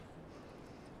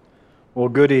Well,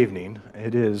 good evening.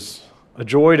 It is a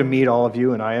joy to meet all of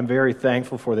you, and I am very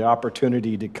thankful for the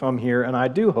opportunity to come here, and I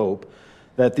do hope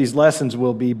that these lessons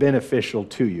will be beneficial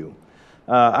to you.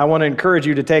 I want to encourage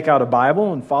you to take out a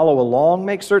Bible and follow along.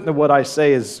 Make certain that what I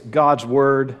say is God's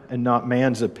Word and not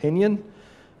man's opinion.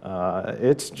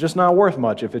 It's just not worth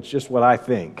much if it's just what I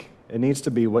think. It needs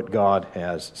to be what God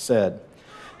has said.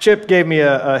 Chip gave me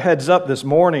a heads up this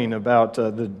morning about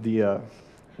the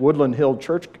Woodland Hill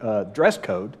Church dress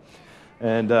code.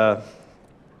 And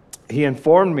he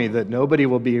informed me that nobody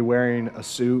will be wearing a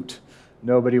suit,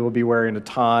 nobody will be wearing a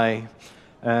tie.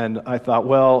 And I thought,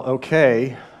 well,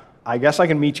 okay, I guess I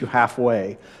can meet you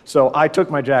halfway. So I took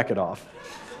my jacket off.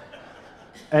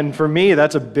 And for me,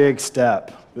 that's a big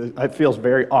step. It feels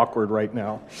very awkward right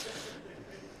now.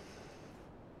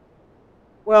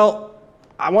 Well,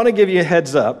 I want to give you a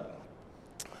heads up.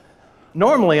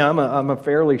 Normally, I'm a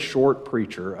fairly short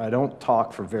preacher. I don't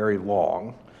talk for very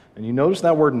long. And you notice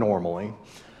that word normally.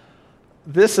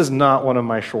 This is not one of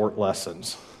my short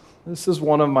lessons. This is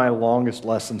one of my longest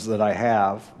lessons that I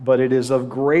have, but it is of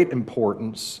great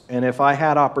importance, and if I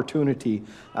had opportunity,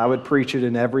 I would preach it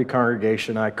in every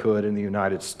congregation I could in the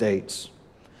United States.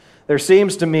 There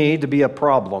seems to me to be a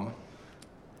problem.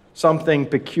 Something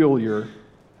peculiar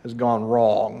has gone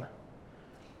wrong.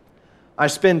 I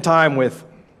spend time with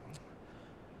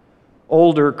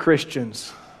older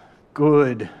Christians,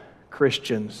 good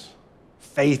Christians,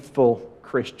 faithful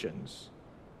Christians,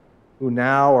 who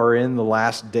now are in the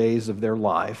last days of their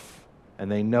life, and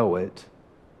they know it,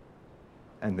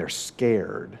 and they're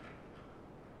scared.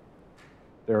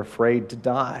 They're afraid to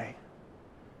die.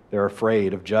 They're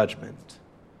afraid of judgment.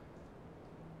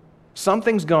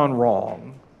 Something's gone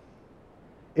wrong.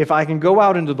 If I can go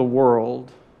out into the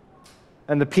world,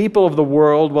 and the people of the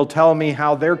world will tell me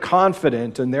how they're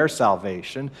confident in their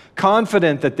salvation,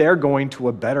 confident that they're going to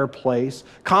a better place,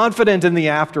 confident in the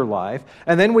afterlife.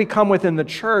 And then we come within the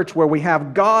church where we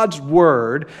have God's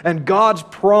word and God's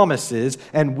promises,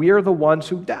 and we're the ones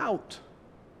who doubt.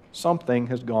 Something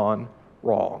has gone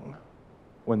wrong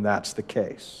when that's the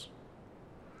case.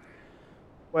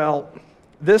 Well,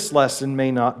 this lesson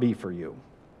may not be for you,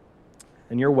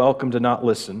 and you're welcome to not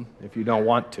listen if you don't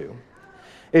want to.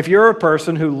 If you're a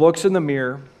person who looks in the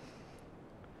mirror,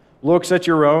 looks at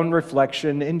your own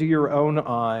reflection into your own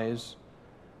eyes,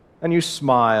 and you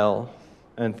smile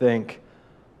and think,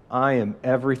 I am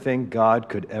everything God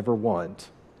could ever want,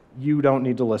 you don't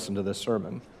need to listen to this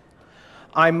sermon.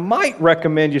 I might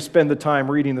recommend you spend the time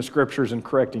reading the scriptures and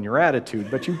correcting your attitude,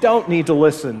 but you don't need to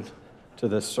listen to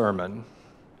this sermon,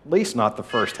 at least not the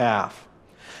first half.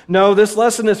 No, this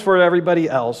lesson is for everybody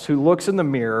else who looks in the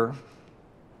mirror,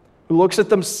 who looks at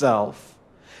themselves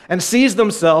and sees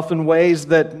themselves in ways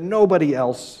that nobody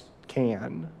else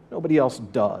can, nobody else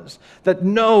does, that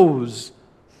knows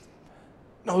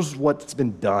what's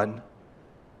been done,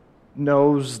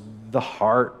 knows the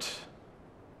heart,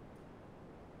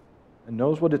 and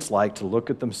knows what it's like to look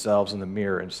at themselves in the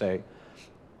mirror and say,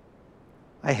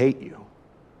 I hate you.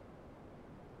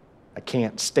 I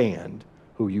can't stand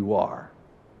who you are.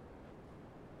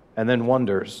 And then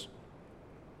wonders,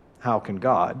 how can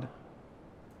God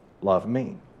love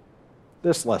me?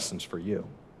 This lesson's for you.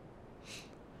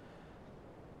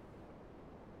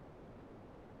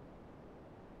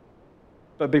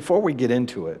 But before we get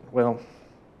into it, well,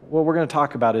 what we're going to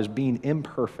talk about is being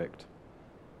imperfect,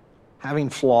 having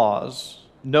flaws,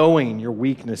 knowing your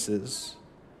weaknesses,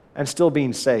 and still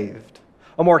being saved.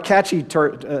 A more catchy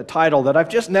title that I've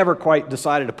just never quite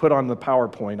decided to put on the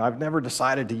PowerPoint. I've never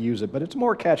decided to use it, but it's a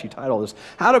more catchy title is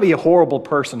How to Be a Horrible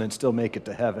Person and Still Make It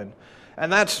to Heaven.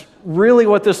 And that's really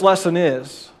what this lesson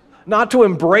is. Not to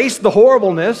embrace the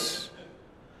horribleness,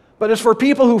 but it's for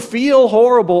people who feel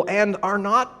horrible and are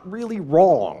not really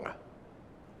wrong.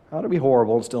 How to be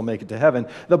horrible and still make it to heaven.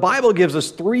 The Bible gives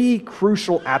us three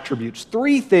crucial attributes,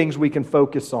 three things we can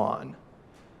focus on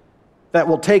that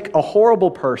will take a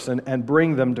horrible person and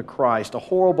bring them to Christ, a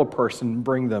horrible person and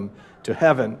bring them to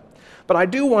heaven. But I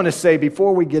do want to say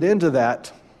before we get into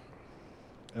that,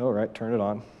 all right, turn it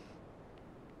on.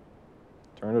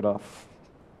 Turn it off.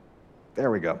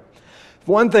 There we go.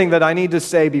 One thing that I need to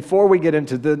say before we get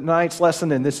into tonight's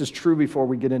lesson, and this is true before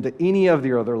we get into any of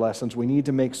the other lessons, we need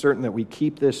to make certain that we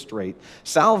keep this straight.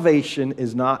 Salvation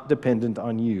is not dependent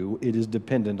on you, it is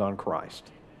dependent on Christ.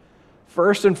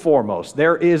 First and foremost,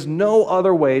 there is no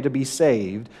other way to be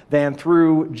saved than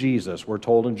through Jesus. We're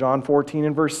told in John 14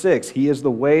 and verse 6, He is the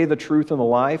way, the truth, and the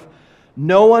life.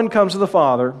 No one comes to the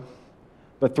Father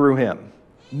but through Him.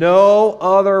 No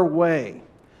other way.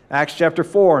 Acts chapter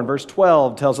 4 and verse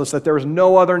 12 tells us that there is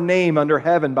no other name under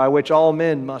heaven by which all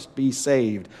men must be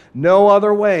saved. No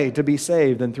other way to be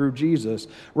saved than through Jesus.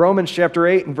 Romans chapter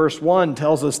 8 and verse 1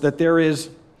 tells us that there is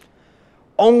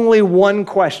only one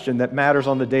question that matters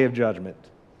on the day of judgment.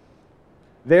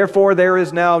 Therefore, there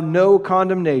is now no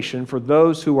condemnation for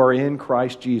those who are in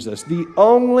Christ Jesus. The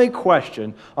only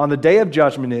question on the day of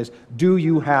judgment is, do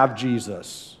you have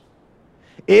Jesus?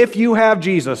 If you have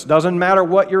Jesus, doesn't matter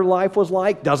what your life was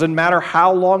like, doesn't matter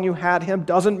how long you had him,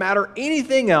 doesn't matter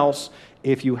anything else,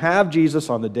 if you have Jesus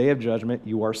on the day of judgment,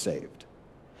 you are saved.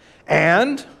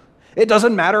 And it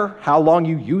doesn't matter how long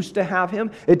you used to have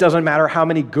him, it doesn't matter how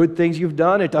many good things you've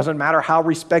done, it doesn't matter how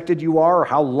respected you are or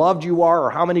how loved you are or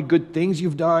how many good things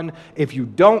you've done. If you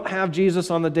don't have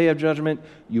Jesus on the day of judgment,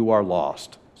 you are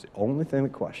lost. It's the only thing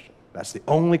that question. That's the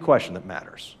only question that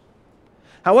matters.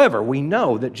 However, we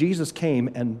know that Jesus came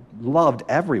and loved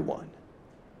everyone.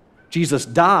 Jesus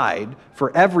died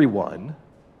for everyone,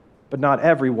 but not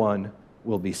everyone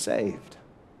will be saved.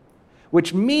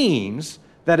 Which means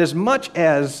that as much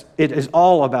as it is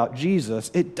all about Jesus,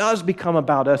 it does become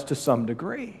about us to some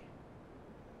degree.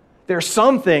 There are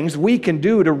some things we can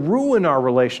do to ruin our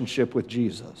relationship with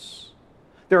Jesus.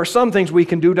 There are some things we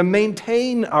can do to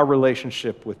maintain our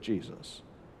relationship with Jesus.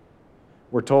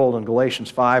 We're told in Galatians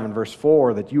 5 and verse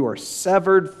 4 that you are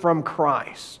severed from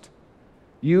Christ.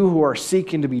 You who are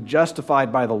seeking to be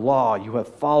justified by the law, you have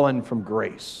fallen from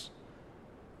grace.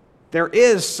 There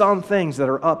is some things that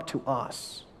are up to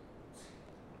us.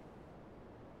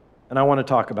 And I want to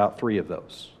talk about 3 of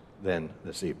those then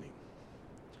this evening.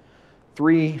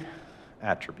 3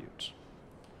 attributes.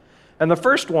 And the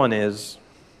first one is,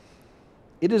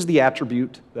 it is the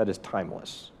attribute that is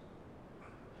timeless.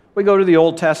 We go to the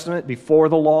Old Testament before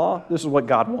the law. This is what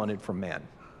God wanted from man.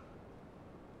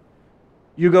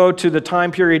 You go to the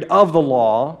time period of the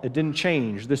law, it didn't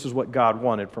change. This is what God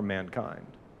wanted from mankind.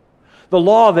 The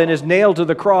law then is nailed to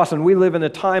the cross, and we live in the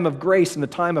time of grace, in the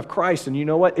time of Christ, and you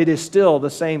know what? It is still the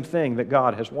same thing that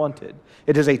God has wanted.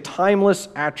 It is a timeless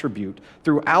attribute.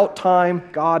 Throughout time,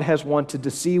 God has wanted to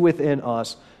see within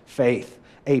us faith,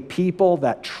 a people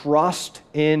that trust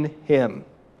in Him.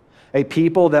 A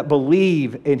people that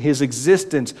believe in His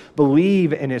existence,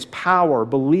 believe in His power,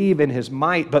 believe in His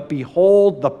might, but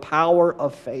behold the power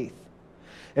of faith.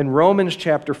 In Romans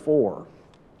chapter 4,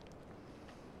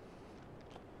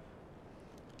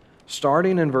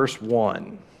 starting in verse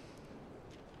 1,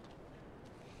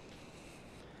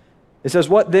 it says,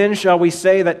 "What then shall we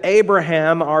say that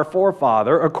Abraham, our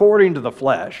forefather, according to the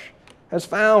flesh, has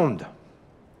found?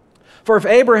 For if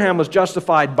Abraham was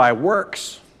justified by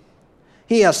works,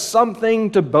 he has something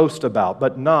to boast about,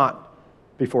 but not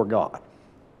before God.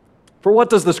 For what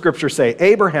does the Scripture say?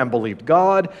 Abraham believed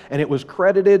God, and it was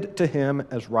credited to him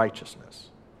as righteousness."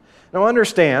 Now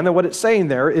understand that what it's saying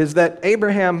there is that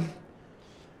Abraham,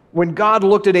 when God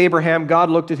looked at Abraham, God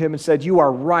looked at him and said, "You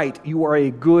are right, you are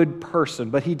a good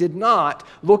person." But He did not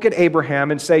look at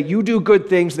Abraham and say, "You do good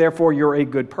things, therefore you're a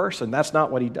good person." That's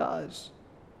not what He does.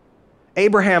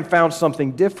 Abraham found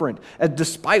something different. And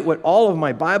despite what all of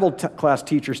my Bible class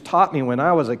teachers taught me when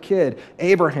I was a kid,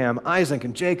 Abraham, Isaac,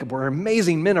 and Jacob were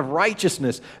amazing men of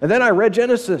righteousness. And then I read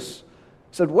Genesis.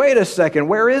 I said, wait a second,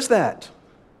 where is that?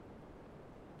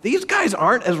 These guys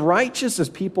aren't as righteous as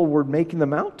people were making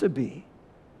them out to be.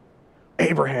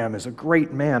 Abraham is a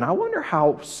great man. I wonder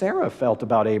how Sarah felt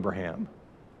about Abraham.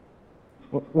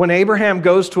 When Abraham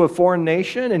goes to a foreign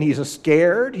nation and he's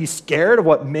scared of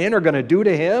what men are going to do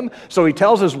to him, so he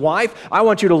tells his wife, "I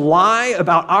want you to lie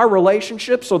about our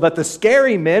relationship so that the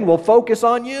scary men will focus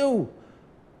on you."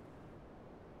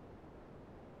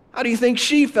 How do you think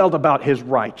she felt about his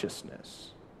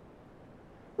righteousness?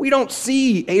 We don't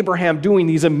see Abraham doing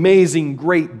these amazing,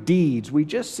 great deeds. We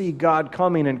just see God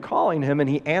coming and calling him, and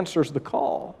he answers the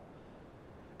call.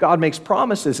 God makes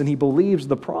promises, and he believes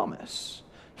the promise.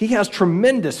 He has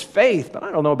tremendous faith, but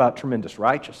I don't know about tremendous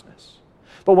righteousness.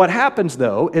 But what happens,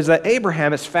 though, is that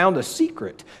Abraham has found a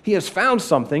secret. He has found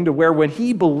something to where when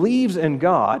he believes in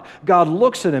God, God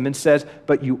looks at him and says,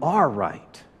 "But you are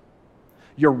right.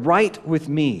 You're right with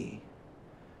me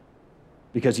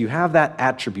because you have that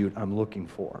attribute I'm looking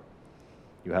for.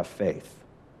 You have faith."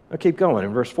 Now keep going.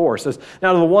 In verse 4 it says,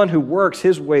 "Now to the one who works,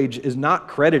 his wage is not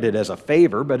credited as a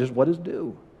favor, but is what is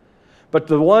due. But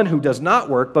the one who does not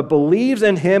work, but believes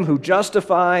in Him who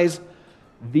justifies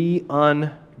the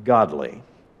ungodly,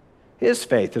 his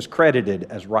faith is credited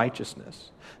as righteousness.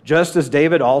 Just as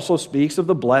David also speaks of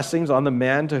the blessings on the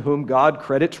man to whom God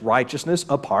credits righteousness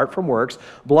apart from works,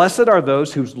 blessed are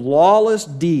those whose lawless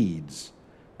deeds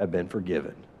have been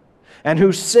forgiven, and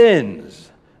whose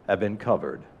sins have been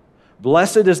covered.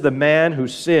 Blessed is the man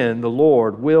whose sin the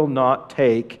Lord will not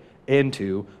take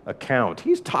into account.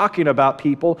 He's talking about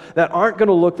people that aren't going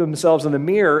to look themselves in the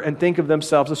mirror and think of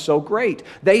themselves as so great.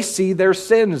 They see their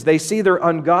sins. They see they're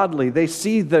ungodly. They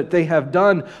see that they have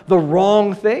done the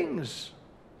wrong things.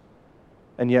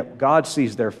 And yet God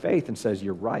sees their faith and says,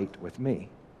 you're right with me.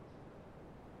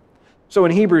 So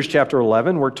in Hebrews chapter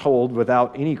 11, we're told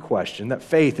without any question that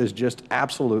faith is just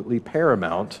absolutely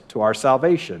paramount to our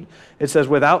salvation. It says,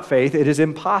 without faith, it is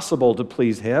impossible to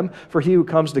please him, for he who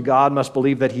comes to God must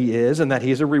believe that he is, and that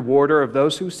he is a rewarder of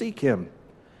those who seek him.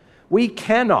 We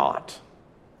cannot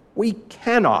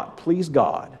please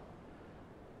God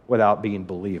without being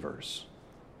believers,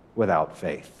 without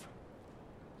faith.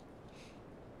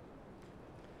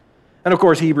 And of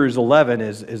course, Hebrews 11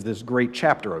 is this great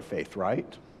chapter of faith,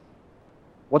 right?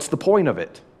 What's the point of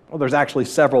it? Well, there's actually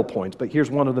several points, but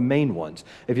here's one of the main ones.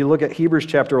 If you look at Hebrews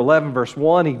chapter 11, verse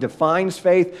 1, he defines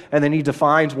faith, and then he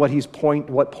defines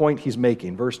what point he's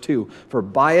making. Verse 2, for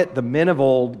by it the men of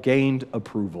old gained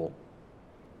approval.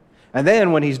 And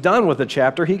then when he's done with the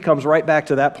chapter, he comes right back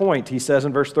to that point. He says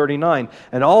in verse 39,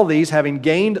 and all these, having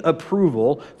gained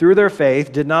approval through their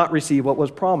faith, did not receive what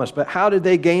was promised. But how did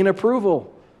they gain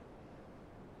approval?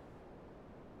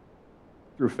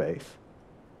 Through faith.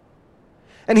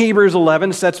 And Hebrews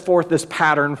 11 sets forth this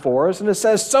pattern for us, and it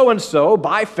says, so-and-so,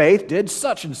 by faith, did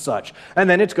such and such. And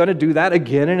then it's going to do that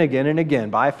again and again and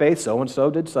again. By faith, so-and-so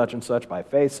did such and such. By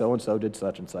faith, so-and-so did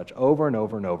such and such, over and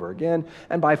over and over again.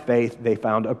 And by faith, they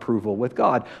found approval with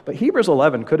God. But Hebrews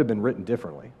 11 could have been written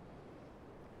differently.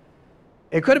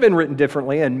 It could have been written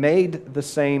differently and made the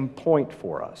same point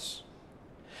for us.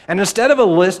 And instead of a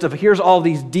list of here's all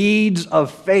these deeds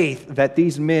of faith that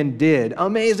these men did,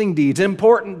 amazing deeds,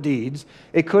 important deeds,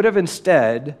 it could have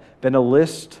instead been a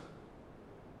list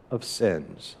of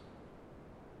sins.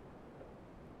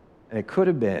 And it could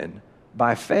have been,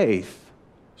 by faith,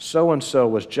 so-and-so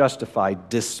was justified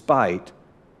despite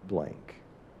blank.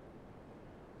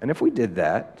 And if we did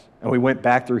that, and we went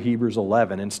back through Hebrews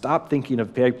 11 and stopped thinking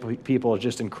of people as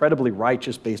just incredibly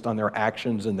righteous based on their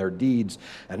actions and their deeds,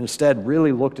 and instead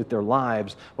really looked at their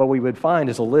lives, what we would find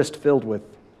is a list filled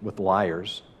with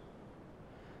liars,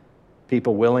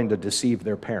 people willing to deceive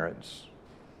their parents,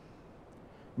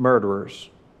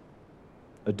 murderers,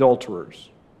 adulterers,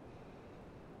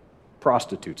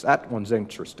 prostitutes. That one's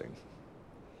interesting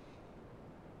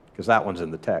because that one's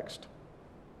in the text.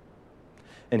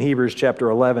 In Hebrews chapter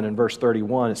 11 and verse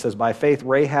 31, it says, by faith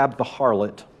Rahab the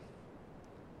harlot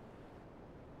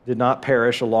did not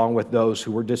perish along with those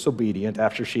who were disobedient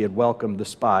after she had welcomed the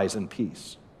spies in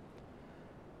peace.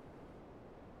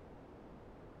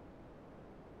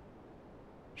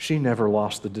 She never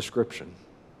lost the description.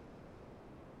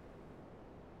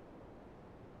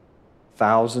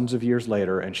 Thousands of years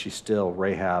later, and she's still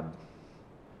Rahab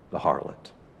the harlot.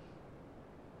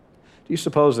 Do you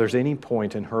suppose there's any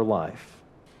point in her life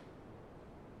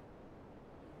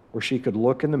where she could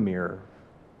look in the mirror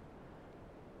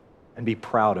and be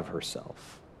proud of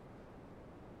herself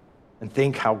and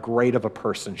think how great of a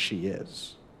person she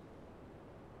is?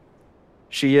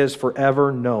 She is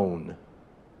forever known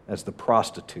as the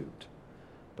prostitute,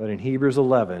 but in Hebrews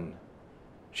 11,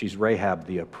 she's Rahab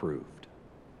the approved,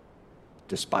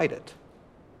 despite it.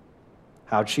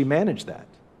 How'd she manage that?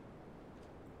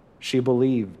 She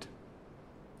believed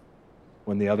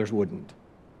when the others wouldn't.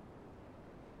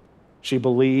 She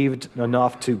believed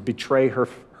enough to betray her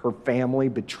family,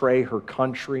 betray her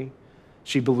country.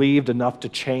 She believed enough to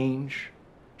change.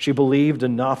 She believed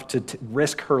enough to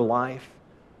risk her life.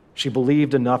 She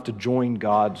believed enough to join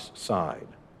God's side.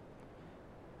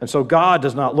 And so God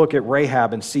does not look at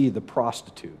Rahab and see the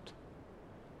prostitute.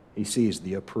 He sees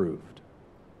the approved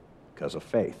because of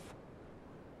faith.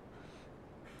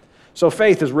 So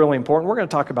faith is really important. We're going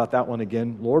to talk about that one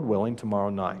again, Lord willing, tomorrow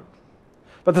night.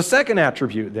 But the second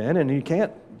attribute then, and you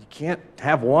can't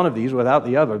have one of these without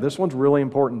the other. This one's really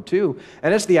important too,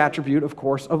 and it's the attribute, of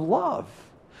course, of love.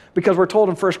 Because we're told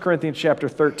in 1 Corinthians chapter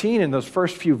 13, in those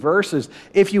first few verses,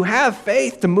 if you have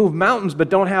faith to move mountains but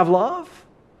don't have love,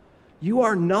 you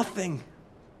are nothing.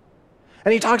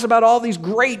 And he talks about all these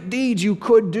great deeds you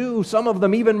could do, some of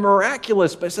them even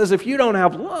miraculous, but it says if you don't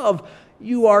have love,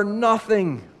 you are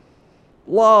nothing.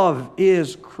 Love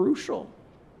is crucial.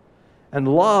 And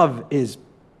love is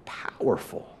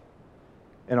powerful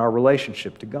in our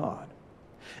relationship to God.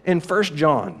 In 1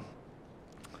 John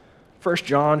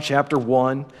chapter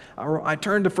 1, I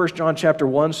turned to 1 John chapter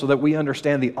 1 so that we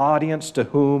understand the audience to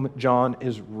whom John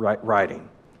is writing.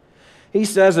 He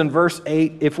says in verse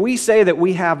 8, if we say that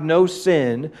we have no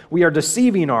sin, we are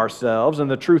deceiving ourselves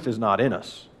and the truth is not in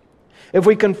us. If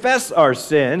we confess our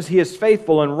sins, He is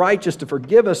faithful and righteous to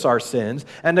forgive us our sins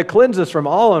and to cleanse us from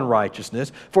all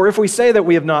unrighteousness. For if we say that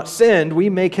we have not sinned, we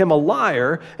make Him a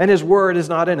liar, and His word is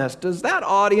not in us. Does that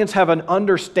audience have an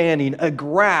understanding, a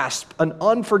grasp, an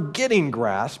unforgetting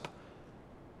grasp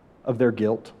of their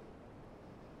guilt?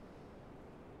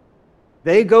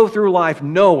 They go through life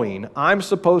knowing, I'm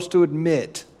supposed to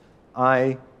admit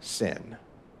I sin.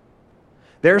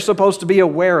 They're supposed to be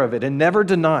aware of it and never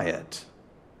deny it.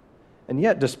 And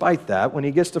yet, despite that, when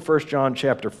he gets to 1 John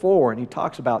chapter 4 and he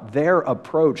talks about their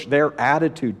approach, their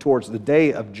attitude towards the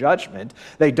day of judgment,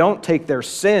 they don't take their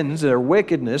sins, their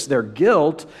wickedness, their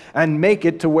guilt, and make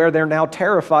it to where they're now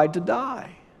terrified to die.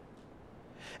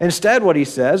 Instead, what he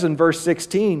says in verse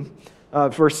 17,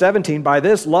 by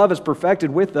this love is perfected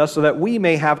with us so that we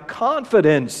may have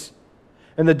confidence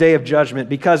in the day of judgment,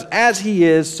 because as He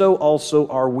is, so also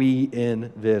are we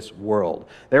in this world.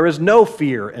 There is no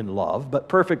fear in love, but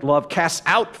perfect love casts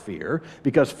out fear,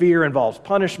 because fear involves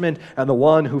punishment, and the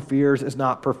one who fears is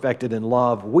not perfected in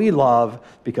love. We love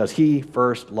because He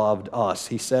first loved us.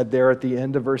 He said there at the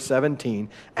end of verse 17,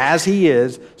 as He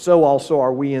is, so also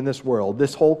are we in this world.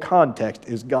 This whole context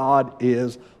is God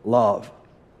is love.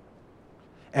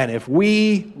 And if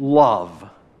we love,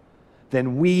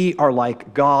 then we are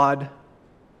like God,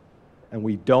 and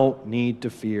we don't need to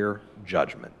fear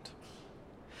judgment.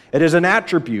 It is an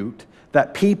attribute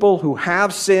that people who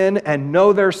have sin and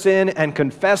know their sin and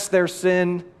confess their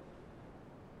sin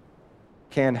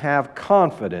can have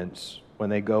confidence when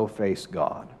they go face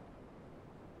God.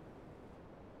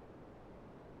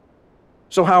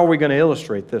 So how are we going to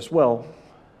illustrate this? Well,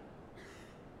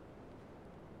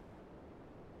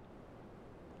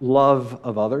 love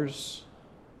of others,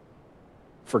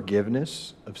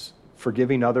 forgiveness of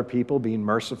forgiving other people, being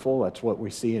merciful. That's what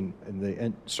we see in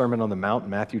the Sermon on the Mount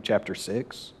in Matthew chapter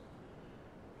 6.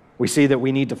 We see that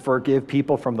we need to forgive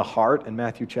people from the heart in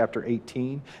Matthew chapter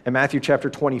 18. In Matthew chapter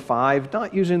 25,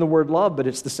 not using the word love, but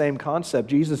it's the same concept.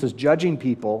 Jesus is judging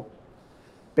people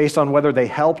based on whether they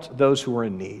helped those who were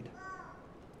in need.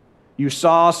 You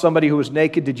saw somebody who was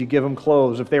naked, did you give them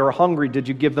clothes? If they were hungry, did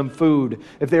you give them food?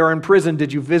 If they were in prison,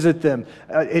 did you visit them?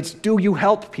 It's do you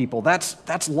help people?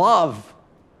 That's love.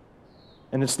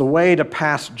 And it's the way to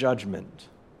pass judgment.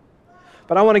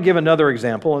 But I want to give another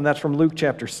example, and that's from Luke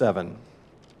chapter 7.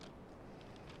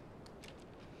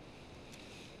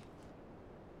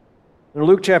 In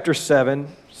Luke chapter 7,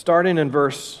 starting in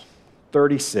verse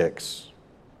 36.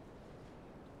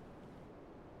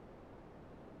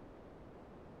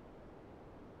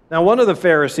 Now one of the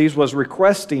Pharisees was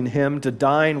requesting him to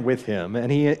dine with him,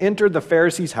 and he entered the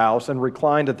Pharisee's house and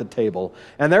reclined at the table.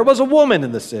 And there was a woman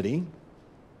in the city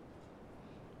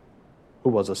who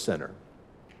was a sinner.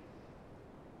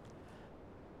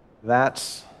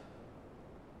 That's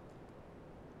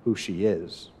who she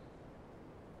is.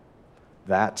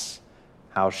 That's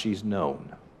how she's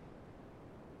known.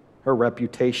 Her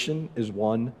reputation is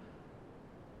one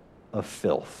of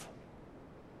filth.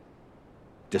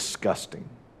 Disgusting.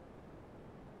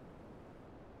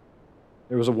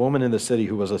 There was a woman in the city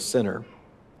who was a sinner.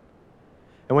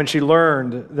 And when she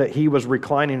learned that he was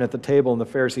reclining at the table in the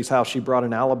Pharisee's house, she brought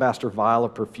an alabaster vial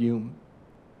of perfume.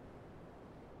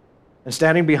 And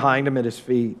standing behind him at his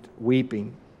feet,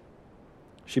 weeping,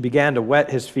 she began to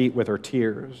wet his feet with her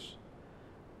tears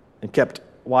and kept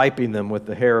wiping them with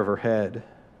the hair of her head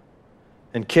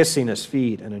and kissing his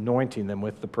feet and anointing them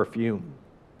with the perfume.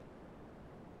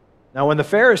 Now when the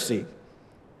Pharisee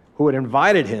who had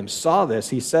invited him saw this,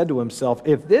 he said to himself,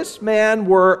 if this man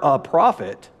were a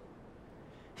prophet,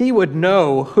 he would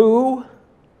know who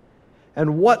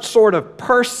and what sort of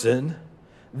person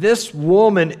this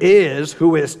woman is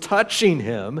who is touching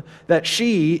him, that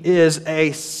she is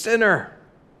a sinner.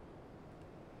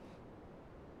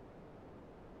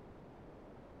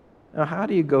 Now, how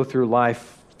do you go through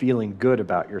life feeling good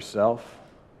about yourself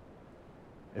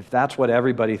if that's what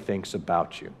everybody thinks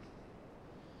about you?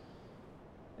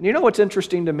 And you know what's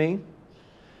interesting to me?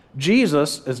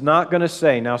 Jesus is not going to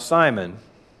say, now Simon,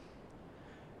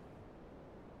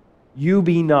 you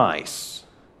be nice.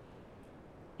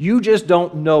 You just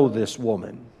don't know this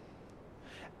woman.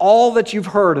 All that you've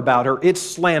heard about her, it's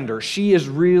slander. She is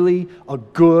really a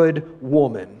good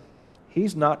woman.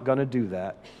 He's not going to do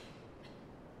that.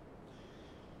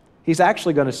 He's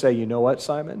actually going to say, you know what,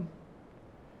 Simon?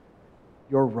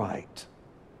 You're right.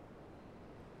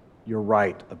 You're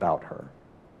right about her.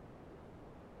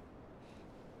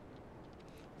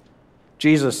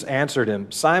 Jesus answered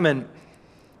him, Simon,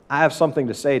 I have something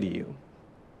to say to you.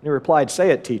 And he replied,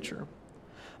 say it, teacher.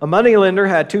 A moneylender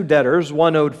had two debtors,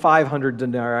 one owed 500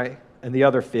 denarii and the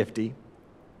other 50.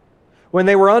 When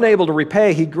they were unable to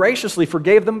repay, he graciously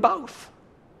forgave them both.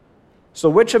 So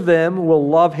which of them will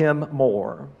love him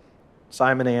more?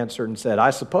 Simon answered and said, I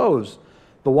suppose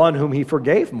the one whom he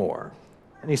forgave more.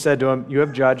 And he said to him, you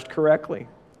have judged correctly.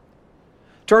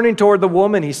 Turning toward the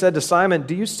woman, he said to Simon,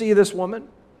 do you see this woman?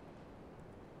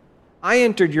 I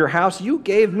entered your house. You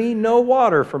gave me no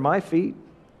water for my feet,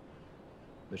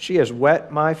 but she has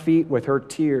wet my feet with her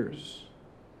tears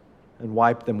and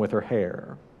wiped them with her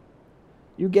hair.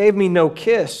 You gave me no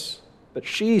kiss, but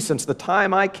she, since the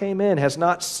time I came in, has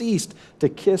not ceased to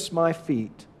kiss my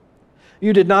feet.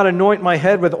 You did not anoint my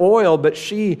head with oil, but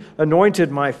she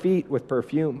anointed my feet with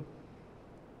perfume.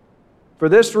 For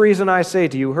this reason I say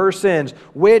to you, her sins,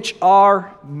 which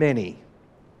are many.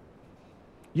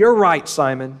 You're right,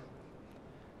 Simon.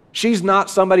 She's not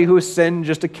somebody who has sinned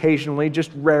just occasionally, just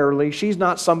rarely. She's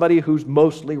not somebody who's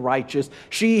mostly righteous.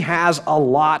 She has a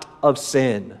lot of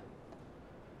sin.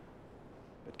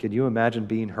 But can you imagine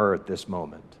being her at this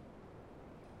moment?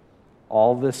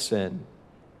 All this sin,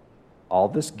 all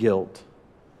this guilt,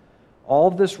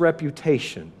 all this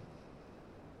reputation.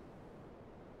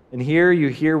 And here you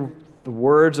hear the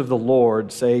words of the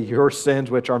Lord say, your sins,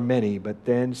 which are many, but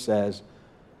then says,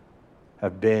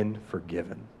 have been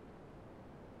forgiven.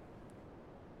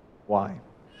 Why?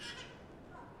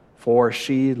 For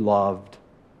she loved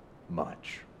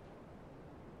much.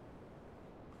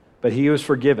 But he who is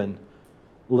forgiven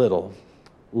little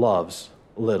loves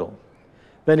little.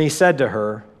 Then he said to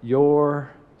her,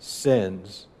 your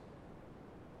sins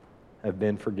have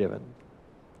been forgiven.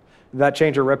 Did that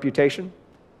change her reputation?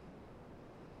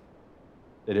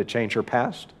 Did it change her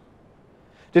past?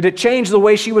 Did it change the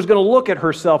way she was going to look at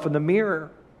herself in the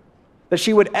mirror? That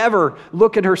she would ever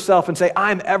look at herself and say,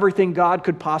 I'm everything God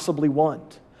could possibly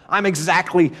want. I'm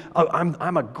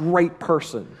a great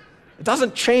person. It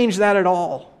doesn't change that at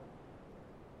all.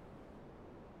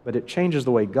 But it changes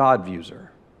the way God views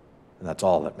her. And that's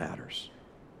all that matters.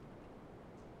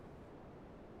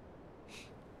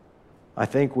 I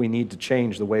think we need to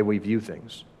change the way we view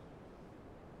things.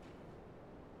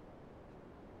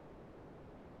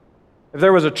 If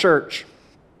there was a church,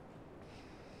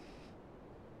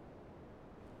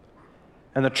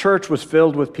 and the church was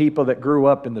filled with people that grew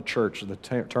up in the church, the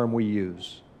term we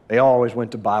use. They always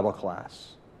went to Bible class.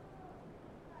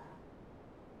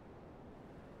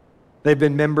 They've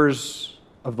been members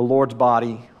of the Lord's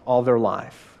body all their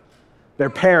life. Their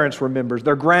parents were members.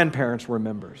 Their grandparents were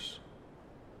members.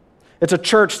 It's a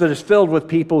church that is filled with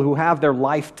people who have their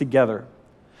life together.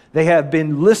 They have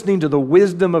been listening to the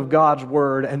wisdom of God's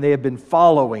word, and they have been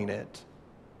following it.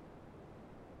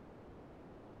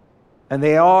 And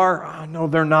they are, no,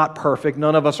 they're not perfect.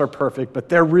 None of us are perfect, but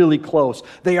they're really close.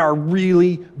 They are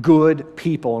really good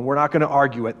people, and we're not going to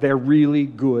argue it. They're really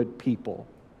good people.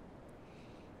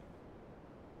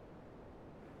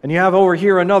 And you have over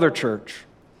here another church.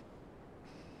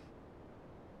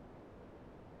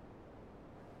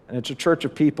 And it's a church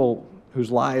of people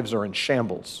whose lives are in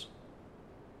shambles.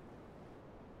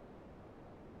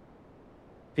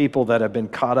 People that have been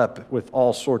caught up with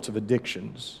all sorts of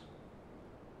addictions.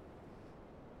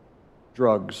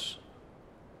 Drugs,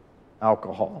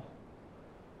 alcohol,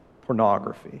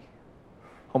 pornography,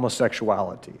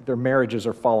 homosexuality. Their marriages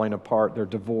are falling apart. They're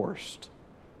divorced.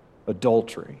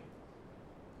 Adultery.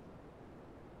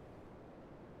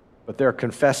 But they're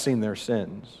confessing their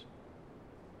sins.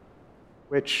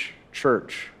 Which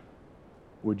church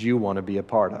would you want to be a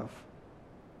part of?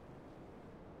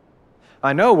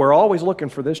 I know we're always looking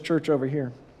for this church over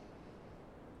here.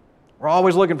 We're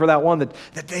always looking for that one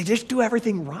that they just do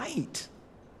everything right.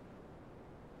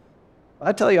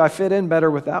 I tell you, I fit in better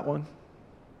with that one.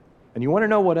 And you want to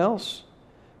know what else?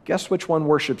 Guess which one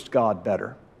worships God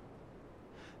better?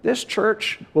 This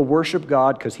church will worship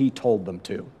God because He told them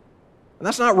to. And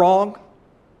that's not wrong.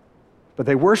 But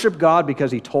they worship God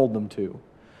because He told them to.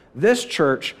 This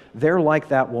church, they're like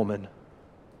that woman.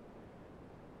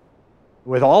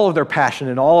 With all of their passion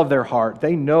and all of their heart,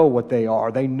 they know what they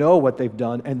are, they know what they've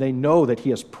done, and they know that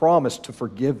He has promised to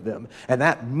forgive them. And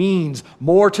that means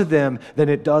more to them than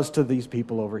it does to these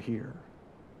people over here.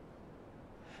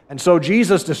 And so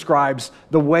Jesus describes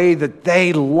the way that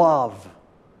they love.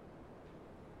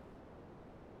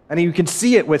 And you can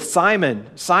see it with Simon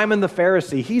the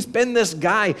Pharisee. He's been this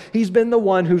guy. He's been the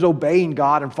one who's obeying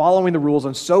God and following the rules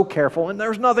and so careful, and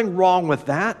there's nothing wrong with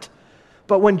that.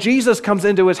 But when Jesus comes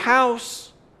into his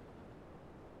house,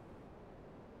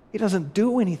 He doesn't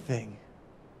do anything.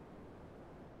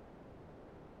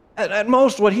 At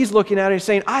most, what he's looking at is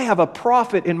saying, I have a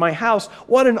prophet in my house.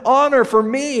 What an honor for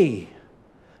me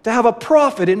to have a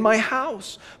prophet in my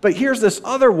house. But here's this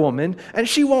other woman, and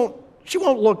she She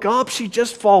won't look up. She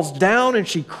just falls down and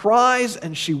she cries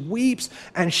and she weeps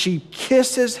and she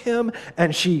kisses him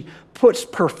and she puts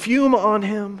perfume on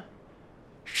him.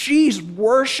 She's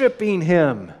worshiping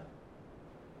him.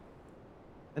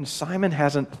 And Simon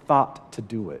hasn't thought to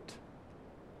do it.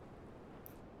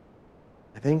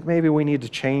 I think maybe we need to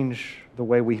change the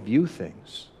way we view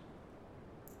things.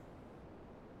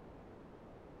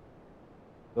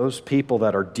 Those people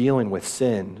that are dealing with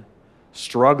sin,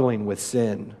 struggling with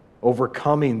sin,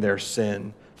 overcoming their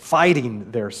sin, fighting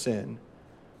their sin,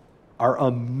 are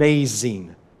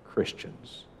amazing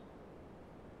Christians.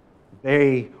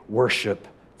 They worship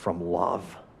from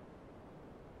love.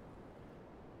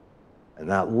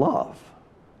 And that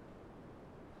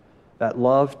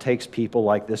love takes people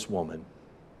like this woman,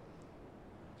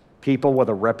 people with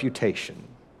a reputation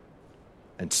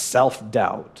and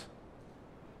self-doubt,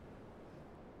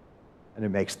 and it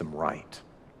makes them right.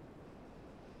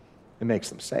 It makes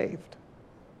them saved.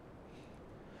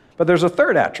 But there's a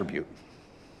third attribute.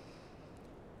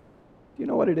 Do you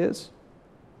know what it is?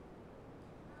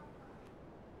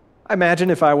 I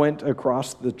imagine if I went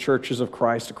across the churches of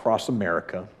Christ across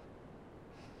America,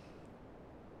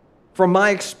 from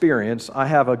my experience, I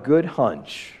have a good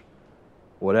hunch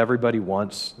what everybody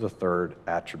wants the third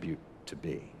attribute to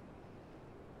be.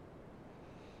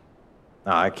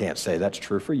 Now, I can't say that's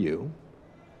true for you,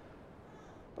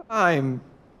 but I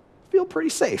feel pretty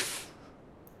safe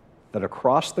that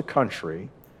across the country,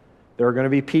 there are going to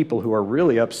be people who are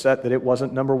really upset that it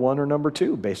wasn't number one or number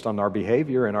two based on our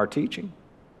behavior and our teaching.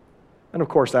 And of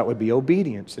course, that would be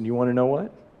obedience. And you want to know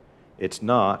what? It's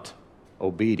not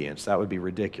obedience. That would be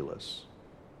ridiculous.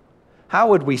 How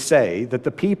would we say that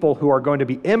the people who are going to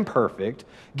be imperfect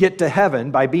get to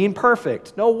heaven by being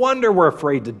perfect? No wonder we're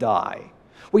afraid to die.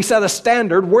 We set a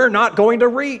standard we're not going to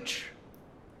reach,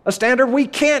 a standard we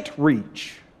can't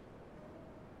reach.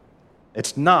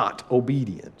 It's not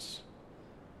obedience.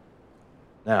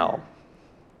 Now,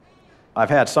 I've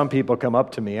had some people come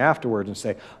up to me afterwards and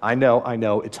say, I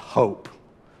know, it's hope.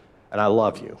 And I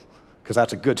love you, because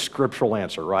that's a good scriptural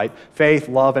answer, right? Faith,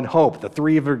 love, and hope. The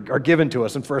three are given to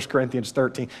us in 1 Corinthians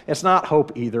 13. It's not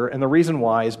hope either, and the reason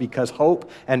why is because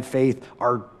hope and faith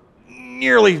are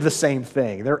nearly the same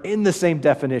thing. They're in the same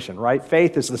definition, right?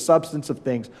 Faith is the substance of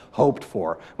things hoped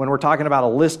for. When we're talking about a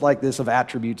list like this of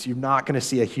attributes, you're not going to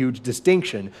see a huge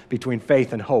distinction between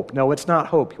faith and hope. No, it's not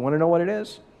hope. You want to know what it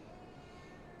is?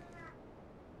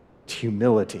 It's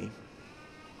humility.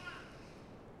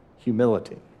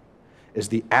 Humility is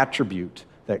the attribute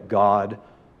that God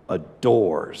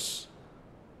adores.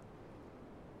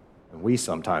 And we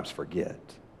sometimes forget.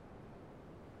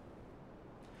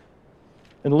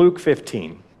 In Luke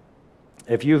 15,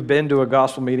 if you've been to a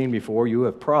gospel meeting before, you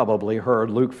have probably heard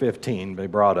Luke 15 be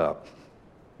brought up.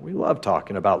 We love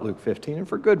talking about Luke 15, and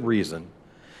for good reason.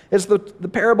 It's the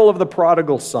parable of the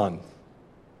prodigal son.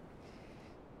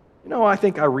 You know, I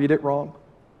think I read it wrong.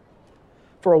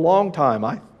 For a long time,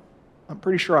 I'm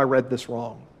pretty sure I read this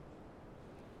wrong.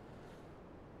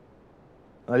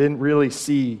 I didn't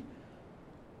see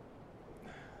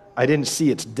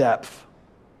its depth,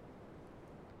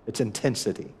 its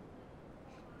intensity.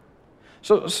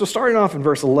 So starting off in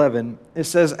verse 11, it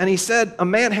says, and he said, a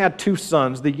man had two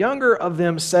sons. The younger of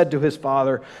them said to his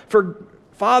father,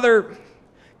 Father,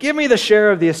 give me the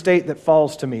share of the estate that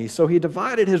falls to me. So he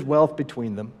divided his wealth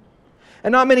between them.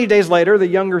 And not many days later, the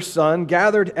younger son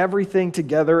gathered everything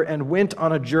together and went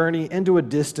on a journey into a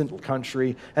distant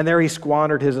country, and there he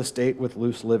squandered his estate with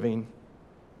loose living.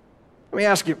 Let me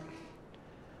ask you,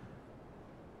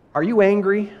 are you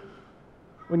angry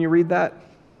when you read that?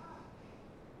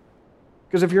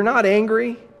 Because if you're not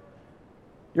angry,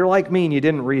 you're like me and you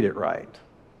didn't read it right.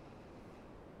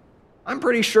 I'm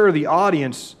pretty sure the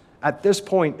audience at this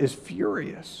point is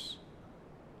furious.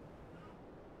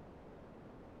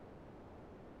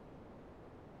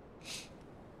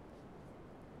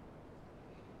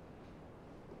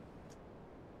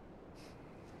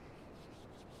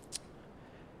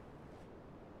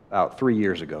 About 3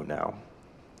 years ago now,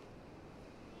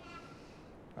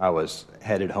 I was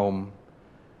headed home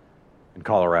in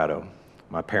Colorado.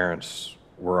 My parents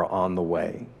were on the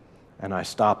way, and I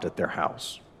stopped at their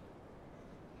house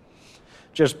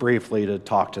just briefly to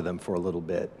talk to them for a little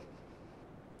bit.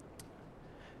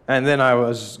 And then I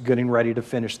was getting ready to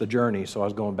finish the journey, so I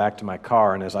was going back to my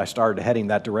car, and as I started heading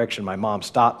that direction, my mom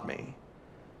stopped me.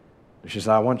 She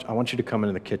said, I want you to come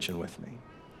into the kitchen with me.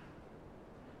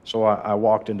 So I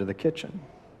walked into the kitchen.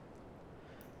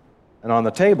 And on the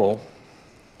table,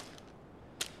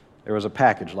 there was a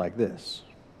package like this,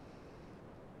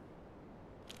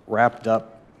 wrapped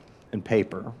up in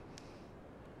paper.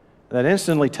 That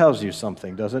instantly tells you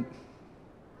something, doesn't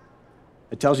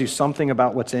It tells you something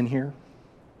about what's in here,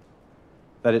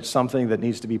 that it's something that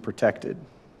needs to be protected.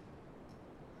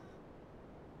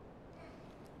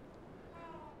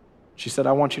 She said,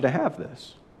 I want you to have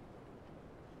this.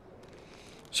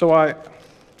 So I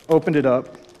opened it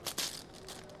up.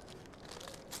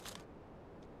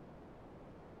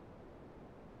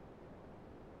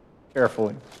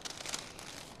 Carefully.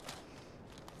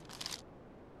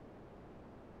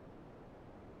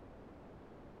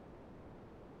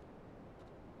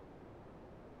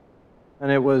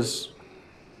 And it was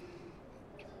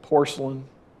porcelain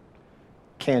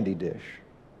candy dish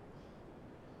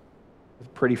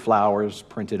with pretty flowers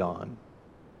printed on.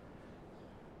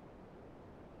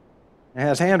 It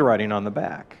has handwriting on the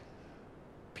back,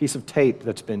 a piece of tape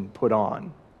that's been put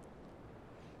on.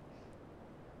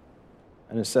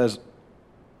 And it says,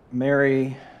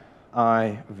 Mary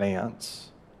I. Vance,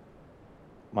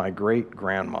 my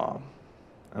great-grandma.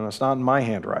 And it's not in my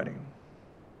handwriting.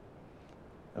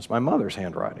 That's my mother's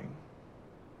handwriting.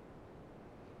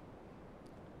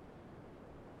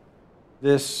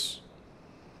 This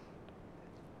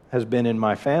has been in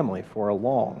my family for a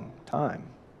long time.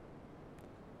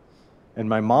 And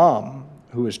my mom,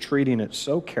 who is treating it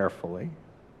so carefully,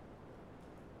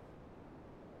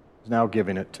 is now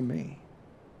giving it to me.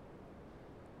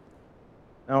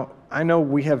 Now, I know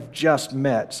we have just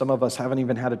met. Some of us haven't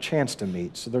even had a chance to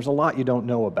meet, so there's a lot you don't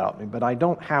know about me, but I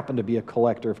don't happen to be a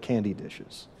collector of candy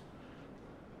dishes.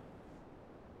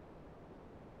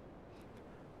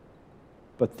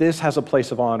 But this has a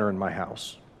place of honor in my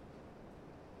house.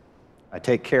 I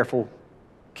take careful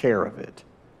care of it.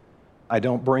 I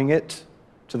don't bring it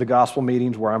to the gospel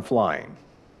meetings where I'm flying.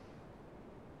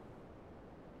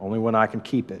 Only when I can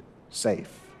keep it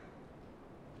safe.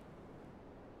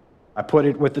 I put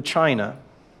it with the china.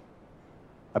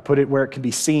 I put it where it can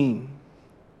be seen,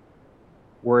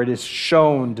 where it is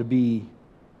shown to be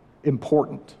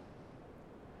important.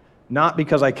 Not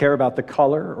because I care about the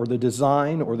color or the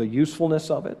design or the usefulness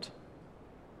of it.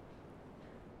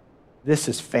 This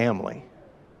is family.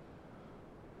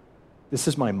 This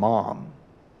is my mom.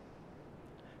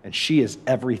 And she is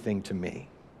everything to me.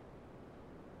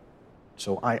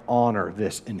 So I honor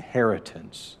this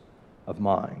inheritance of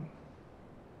mine.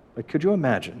 But could you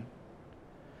imagine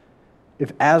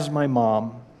if, as my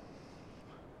mom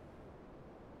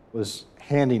was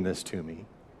handing this to me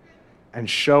and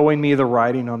showing me the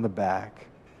writing on the back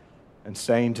and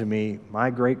saying to me, my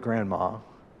great-grandma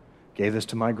gave this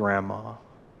to my grandma,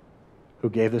 who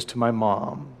gave this to my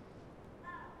mom,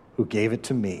 who gave it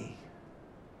to me,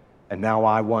 and now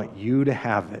I want you to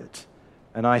have it.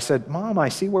 And I said, Mom, I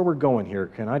see where we're going here.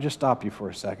 Can I just stop you for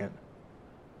a second?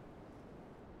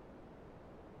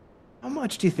 How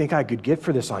much do you think I could get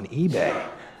for this on eBay?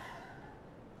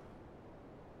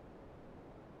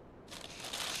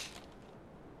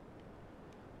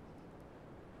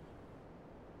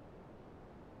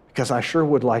 Because I sure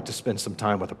would like to spend some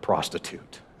time with a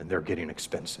prostitute, and they're getting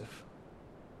expensive.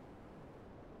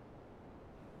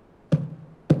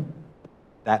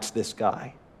 That's this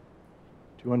guy.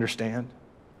 Do you understand?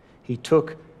 He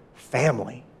took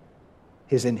family,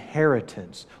 his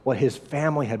inheritance, what his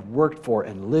family had worked for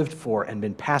and lived for and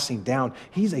been passing down.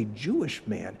 He's a Jewish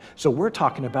man. So we're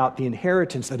talking about the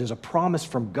inheritance that is a promise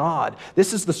from God.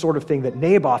 This is the sort of thing that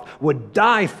Naboth would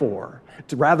die for,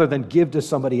 rather than give to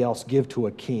somebody else, give to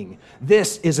a king.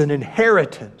 This is an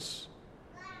inheritance.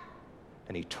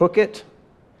 And he took it,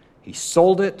 he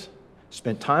sold it,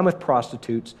 spent time with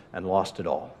prostitutes, and lost it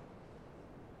all.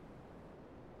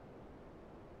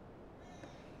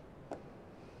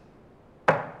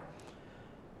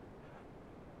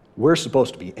 We're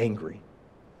supposed to be angry.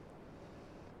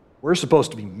 We're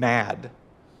supposed to be mad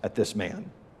at this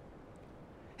man.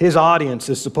 His audience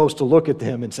is supposed to look at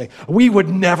him and say, we would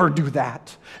never do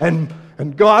that. And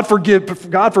God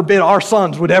forbid our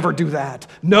sons would ever do that.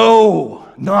 No,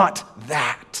 not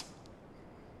that.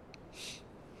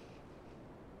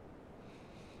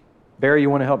 Barry,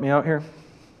 you want to help me out here?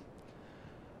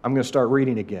 I'm going to start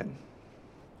reading again.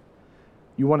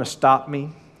 You want to stop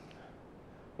me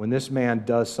when this man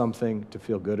does something to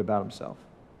feel good about himself?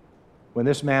 When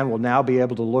this man will now be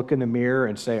able to look in the mirror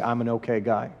and say, I'm an okay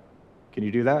guy. Can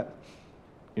you do that?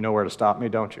 You know where to stop me,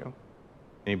 don't you?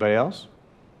 Anybody else?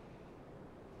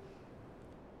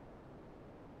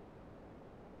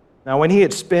 Now, when he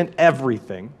had spent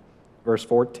everything, verse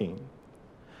 14,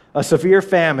 a severe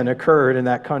famine occurred in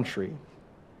that country,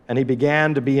 and he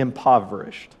began to be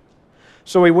impoverished.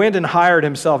 So he went and hired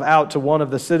himself out to one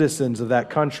of the citizens of that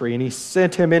country, and he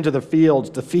sent him into the fields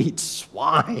to feed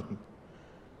swine.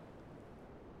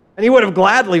 And he would have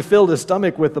gladly filled his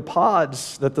stomach with the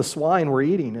pods that the swine were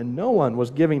eating, and no one was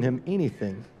giving him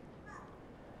anything.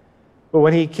 But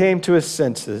when he came to his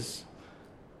senses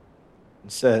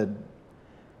and said,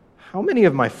 "How many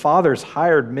of my father's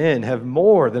hired men have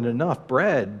more than enough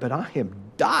bread, but I am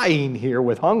dying here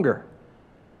with hunger?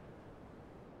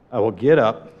 I will get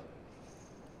up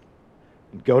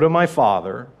and go to my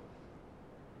father,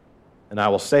 and I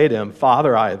will say to him,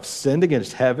 'Father, I have sinned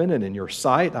against heaven, and in your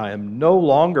sight I am no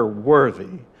longer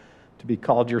worthy to be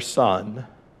called your son.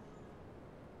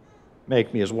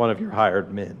 Make me as one of your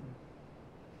hired men.'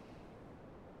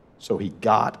 So he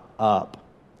got up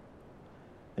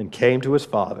and came to his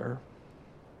father.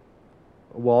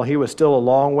 While he was still a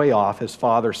long way off, his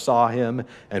father saw him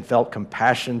and felt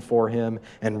compassion for him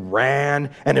and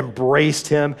ran and embraced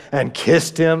him and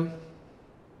kissed him.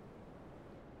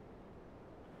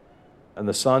 And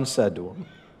the son said to him, 'Do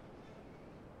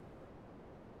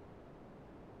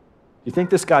you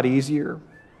think this got easier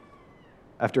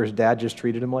after his dad just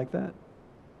treated him like that?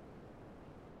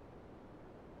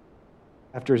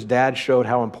 After his dad showed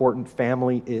how important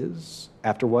family is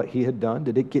after what he had done,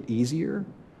 did it get easier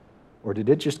or did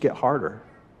it just get harder?'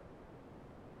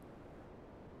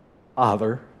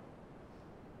 Father,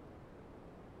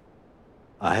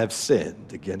 I have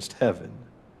sinned against heaven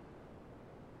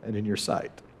and in your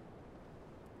sight.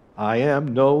 I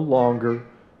am no longer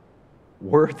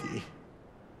worthy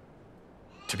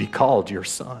to be called your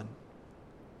son."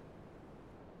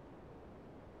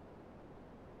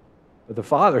 But the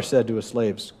father said to his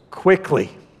slaves,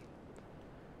 "Quickly,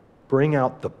 bring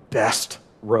out the best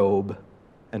robe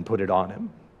and put it on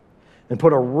him, and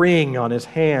put a ring on his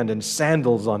hand and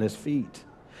sandals on his feet.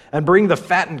 And bring the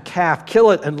fattened calf,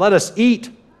 kill it, and let us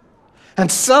eat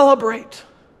and celebrate.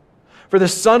 For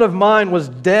this son of mine was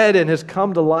dead and has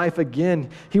come to life again.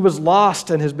 He was lost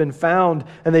and has been found."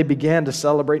 And they began to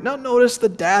celebrate. Now notice the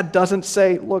dad doesn't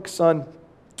say, "Look, son,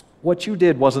 what you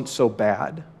did wasn't so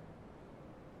bad."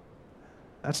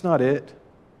 That's not it.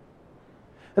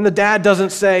 And the dad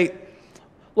doesn't say,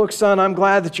 "Look, son, I'm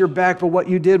glad that you're back, but what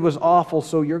you did was awful,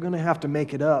 so you're going to have to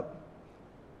make it up.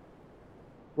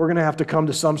 We're going to have to come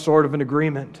to some sort of an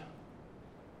agreement.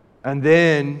 And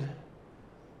then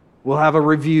we'll have a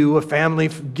review, a family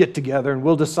get-together, and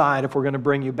we'll decide if we're going to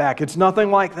bring you back." It's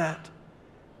nothing like that.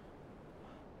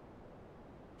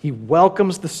 He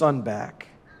welcomes the son back.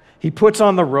 He puts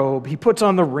on the robe. He puts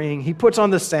on the ring. He puts on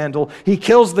the sandal. He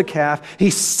kills the calf. He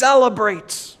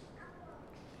celebrates.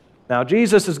 Now,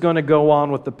 Jesus is going to go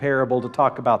on with the parable to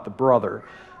talk about the brother,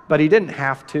 but he didn't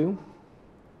have to.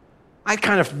 I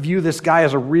kind of view this guy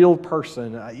as a real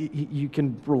person. You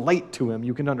can relate to him.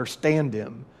 You can understand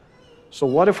him. So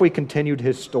what if we continued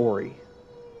his story?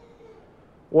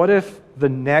 What if the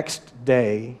next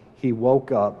day he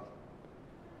woke up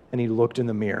and he looked in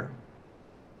the mirror?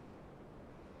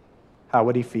 How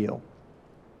would he feel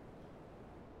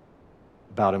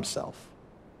about himself?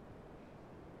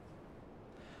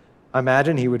 I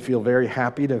imagine he would feel very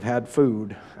happy to have had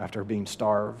food after being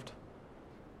starved,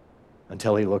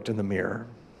 until he looked in the mirror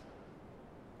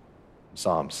and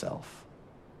saw himself.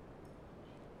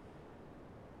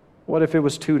 What if it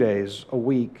was 2 days, a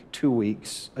week, 2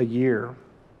 weeks, a year?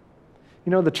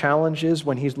 You know, the challenge is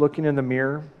when he's looking in the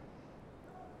mirror,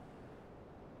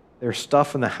 there's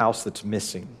stuff in the house that's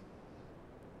missing,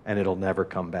 and it'll never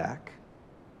come back.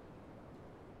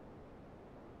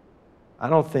 I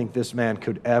don't think this man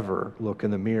could ever look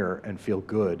in the mirror and feel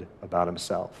good about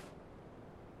himself.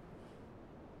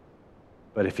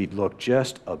 But if he'd look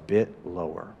just a bit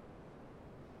lower,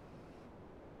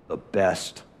 the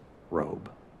best robe,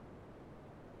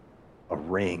 a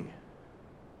ring,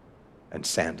 and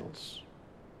sandals.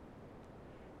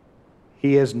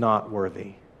 He is not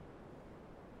worthy,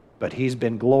 but he's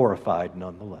been glorified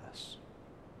nonetheless.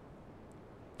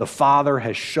 The Father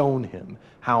has shown him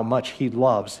how much he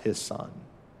loves his son,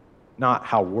 not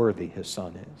how worthy his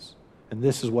son is. And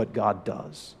this is what God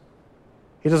does.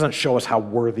 He doesn't show us how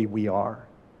worthy we are.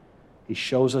 He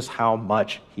shows us how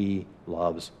much he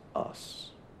loves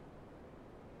us.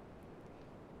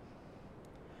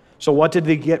 So what did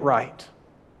he get right?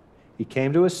 He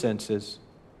came to his senses.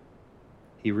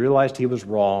 He realized he was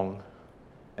wrong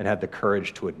and had the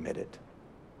courage to admit it.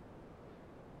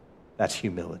 That's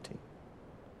humility.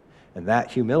 And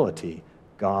that humility,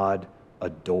 God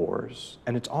adores.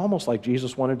 And it's almost like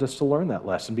Jesus wanted us to learn that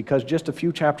lesson, because just a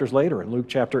few chapters later, in Luke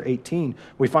chapter 18,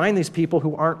 we find these people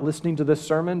who aren't listening to this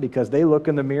sermon because they look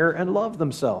in the mirror and love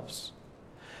themselves.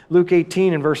 Luke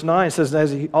 18 and verse 9 says,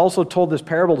 as he also told this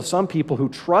parable to some people who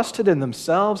trusted in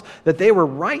themselves that they were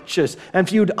righteous and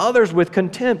viewed others with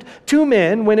contempt. Two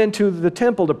men went into the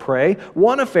temple to pray,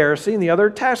 one a Pharisee and the other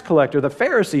a tax collector. The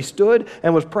Pharisee stood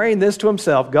and was praying this to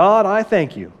himself, God, I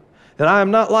thank you that I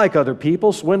am not like other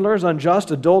people, swindlers, unjust,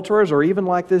 adulterers, or even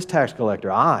like this tax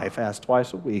collector. I fast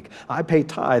twice a week. I pay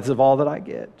tithes of all that I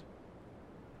get.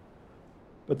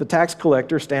 But the tax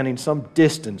collector, standing some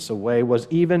distance away, was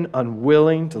even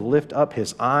unwilling to lift up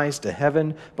his eyes to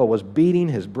heaven, but was beating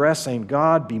his breast, saying,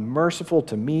 God, be merciful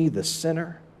to me, the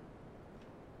sinner.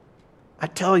 I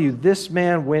tell you, this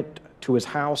man went to his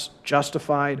house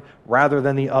justified rather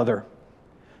than the other.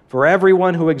 For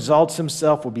everyone who exalts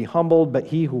himself will be humbled, but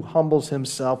he who humbles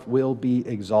himself will be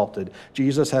exalted.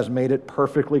 Jesus has made it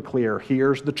perfectly clear.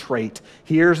 Here's the trait.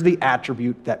 Here's the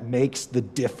attribute that makes the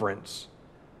difference.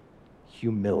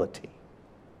 Humility.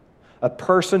 A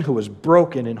person who is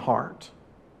broken in heart.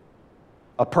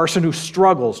 A person who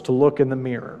struggles to look in the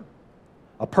mirror.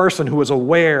 A person who is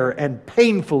aware and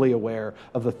painfully aware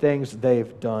of the things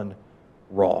they've done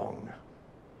wrong.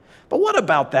 But what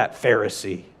about that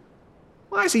Pharisee?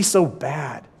 Why is he so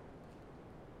bad?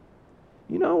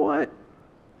 You know what?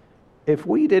 If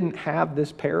we didn't have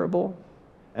this parable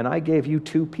and I gave you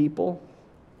two people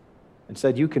and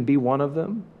said you can be one of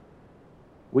them,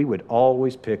 we would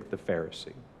always pick the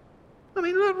Pharisee. I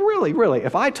mean, really,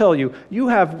 if I tell you, you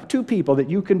have two people that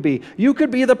you could be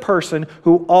the person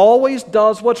who always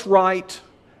does what's right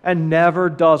and never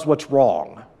does what's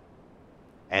wrong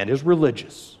and is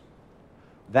religious.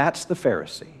 That's the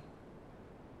Pharisee.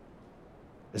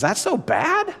 Is that so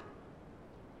bad?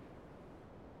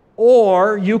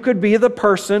 Or you could be the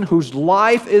person whose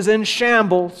life is in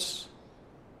shambles,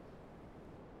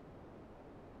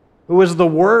 who is the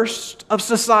worst of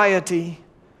society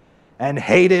and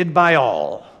hated by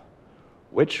all.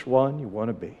 Which one you want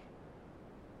to be?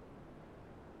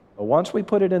 But once we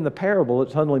put it in the parable,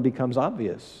 it suddenly becomes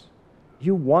obvious.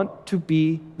 You want to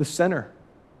be the sinner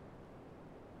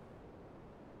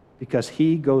because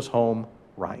he goes home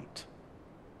right.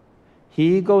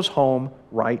 He goes home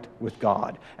right with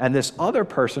God. And this other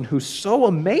person who's so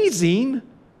amazing,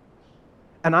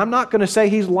 and I'm not going to say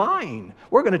he's lying.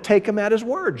 We're going to take him at his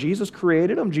word. Jesus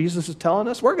created him. Jesus is telling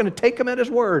us we're going to take him at his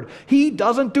word. He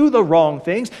doesn't do the wrong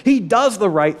things. He does the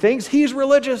right things. He's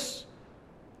religious.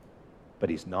 But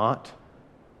he's not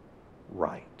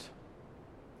right.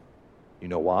 You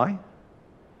know why?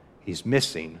 He's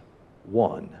missing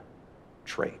one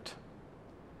trait.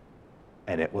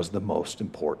 And it was the most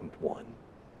important one.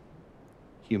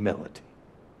 Humility.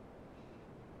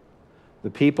 The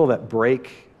people that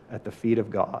break at the feet of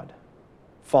God,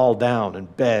 fall down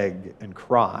and beg and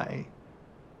cry,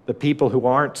 the people who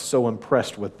aren't so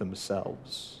impressed with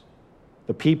themselves,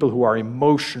 the people who are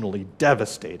emotionally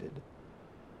devastated,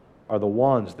 are the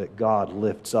ones that God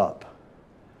lifts up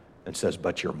and says,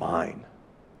 but you're mine.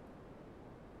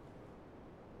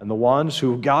 And the ones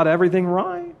who got everything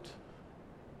right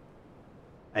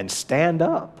and stand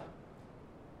up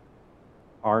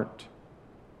aren't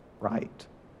right.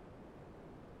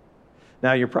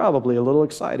 Now, you're probably a little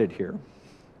excited here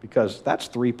because that's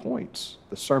 3 points.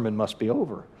 The sermon must be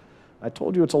over. I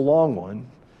told you it's a long one.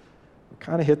 We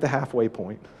kind of hit the halfway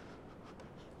point.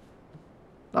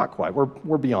 Not quite.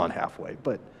 We're beyond halfway,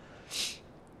 but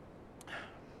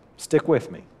stick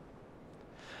with me.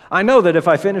 I know that if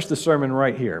I finish the sermon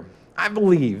right here, I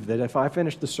believe that if I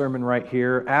finish the sermon right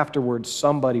here, afterwards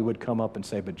somebody would come up and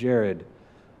say, but Jared,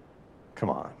 come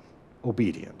on,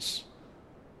 obedience.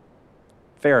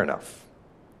 Fair enough.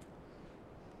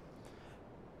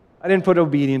 I didn't put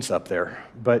obedience up there,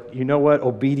 but you know what?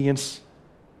 Obedience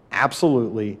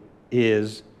absolutely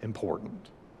is important.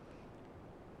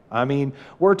 I mean,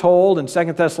 we're told in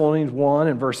 2 Thessalonians 1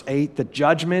 and verse 8 that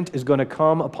judgment is going to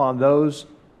come upon those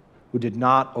who did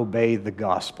not obey the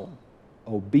gospel.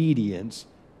 Obedience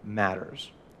matters.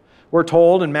 We're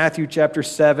told in Matthew chapter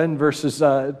 7, verses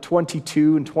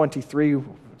 22 and 23, it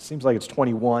seems like it's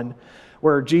 21,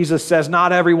 where Jesus says,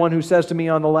 not everyone who says to me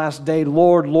on the last day,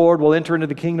 Lord, Lord, will enter into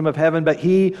the kingdom of heaven, but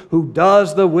he who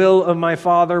does the will of my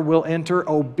Father will enter.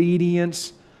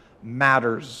 Obedience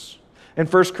matters. In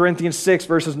 1 Corinthians 6,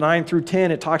 verses 9 through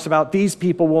 10, it talks about these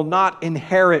people will not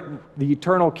inherit the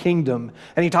eternal kingdom.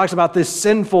 And he talks about this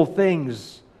sinful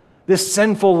things, this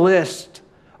sinful list.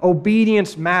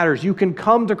 Obedience matters. You can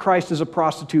come to Christ as a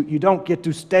prostitute. You don't get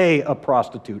to stay a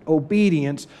prostitute.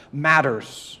 Obedience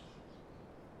matters.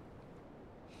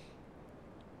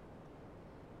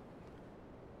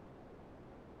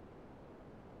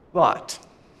 But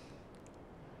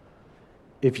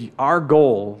if our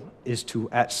goal is to,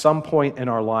 at some point in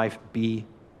our life, be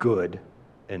good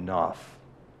enough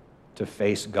to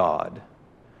face God,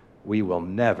 we will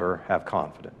never have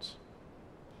confidence.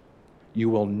 You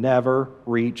will never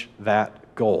reach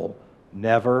that goal.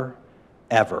 Never,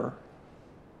 ever.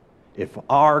 If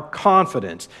our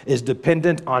confidence is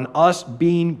dependent on us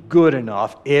being good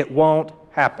enough, it won't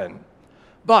happen.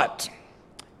 But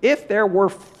if there were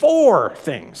 4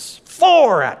 things,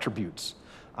 4 attributes,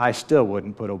 I still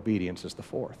wouldn't put obedience as the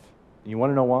 4th. You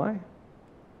want to know why?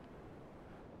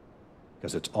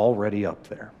 Because it's already up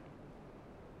there.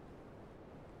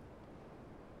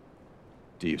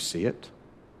 Do you see it?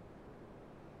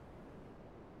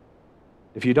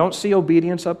 If you don't see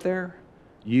obedience up there,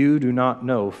 you do not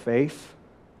know faith,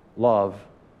 love,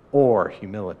 or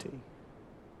humility.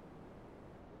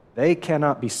 They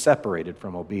cannot be separated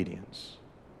from obedience.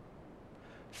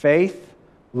 Faith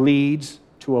leads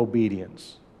to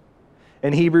obedience.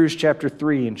 In Hebrews chapter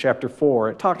 3 and chapter 4,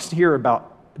 it talks here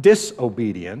about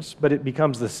disobedience, but it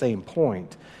becomes the same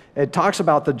point. It talks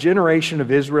about the generation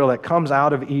of Israel that comes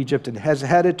out of Egypt and has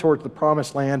headed towards the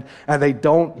promised land, and they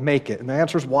don't make it. And the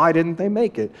answer is, why didn't they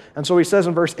make it? And so he says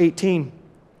in verse 18,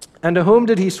 and to whom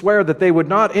did he swear that they would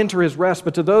not enter his rest,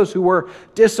 but to those who were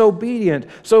disobedient?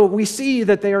 So we see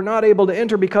that they are not able to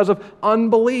enter because of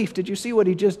unbelief. Did you see what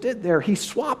he just did there? He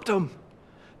swapped them.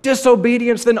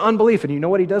 Disobedience, then unbelief. And you know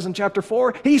what he does in chapter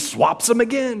 4? He swaps them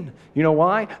again. You know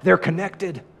why? They're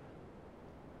connected.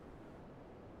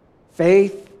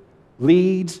 Faith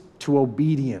leads to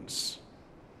obedience.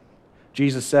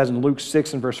 Jesus says in Luke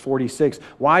 6 and verse 46,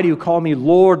 why do you call me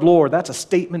Lord, Lord? That's a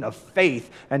statement of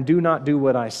faith, and do not do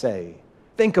what I say.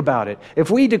 Think about it. If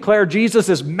we declare Jesus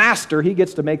as master, he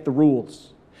gets to make the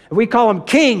rules. If we call him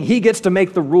king, he gets to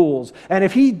make the rules. And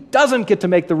if he doesn't get to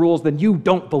make the rules, then you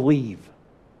don't believe.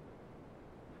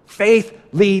 Faith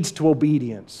leads to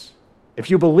obedience.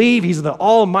 If you believe he's the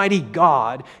almighty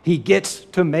God, he gets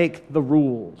to make the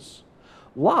rules.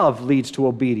 Love leads to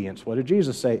obedience. What did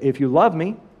Jesus say? If you love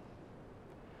me,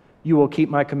 you will keep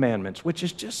my commandments, which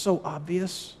is just so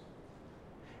obvious.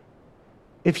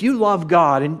 If you love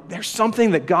God and there's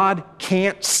something that God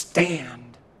can't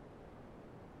stand,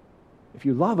 if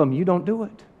you love him, you don't do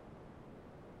it.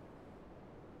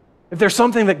 If there's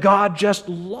something that God just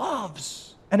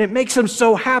loves and it makes him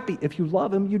so happy, if you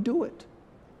love him, you do it.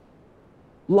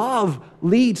 Love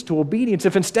leads to obedience.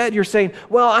 If instead you're saying,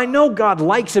 well, I know God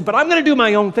likes it, but I'm going to do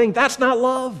my own thing, that's not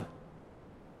love.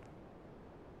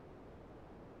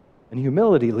 And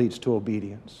humility leads to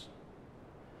obedience.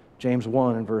 James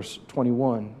 1 and verse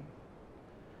 21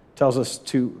 tells us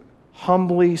to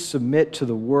humbly submit to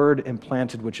the word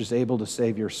implanted, which is able to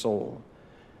save your soul.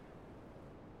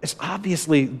 It's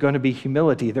obviously going to be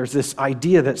humility. There's this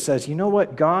idea that says, you know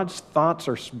what? God's thoughts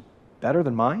are better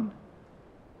than mine.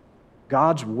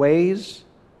 God's ways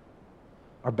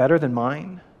are better than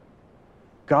mine.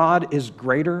 God is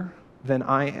greater than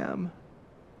I am.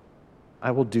 I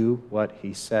will do what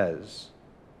he says.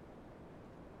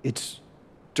 It's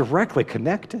directly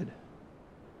connected.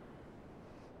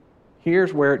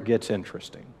 Here's where it gets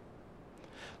interesting.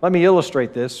 Let me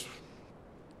illustrate this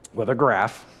with a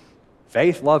graph.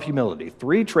 Faith, love, humility.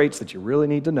 3 traits that you really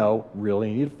need to know,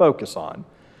 really need to focus on.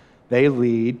 They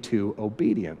lead to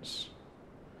obedience.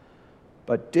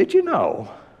 But did you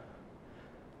know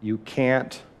you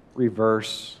can't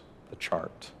reverse the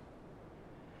chart?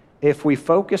 If we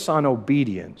focus on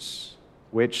obedience,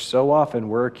 which so often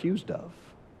we're accused of,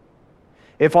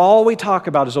 if all we talk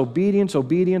about is obedience,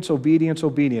 obedience, obedience,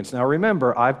 obedience. Now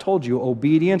remember, I've told you,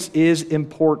 obedience is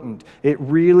important. It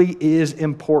really is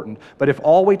important. But if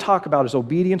all we talk about is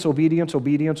obedience, obedience,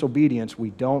 obedience, obedience,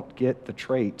 we don't get the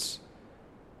traits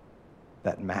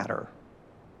that matter.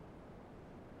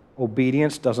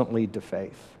 Obedience doesn't lead to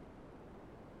faith.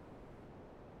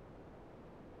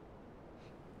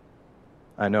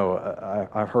 I know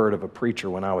I've heard of a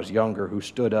preacher when I was younger who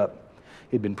stood up.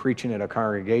 He'd been preaching at a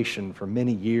congregation for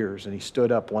many years, and he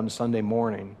stood up one Sunday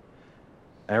morning.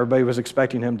 And everybody was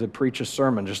expecting him to preach a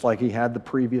sermon just like he had the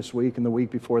previous week and the week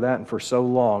before that and for so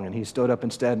long. And he stood up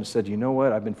instead and said, you know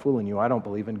what? I've been fooling you. I don't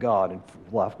believe in God, and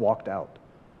walked out.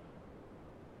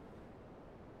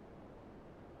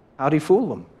 How'd he fool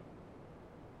them?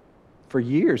 For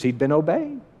years, he'd been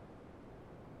obeying.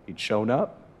 He'd shown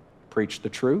up, preached the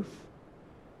truth.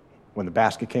 When the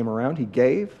basket came around, he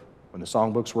gave. When the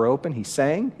songbooks were open, he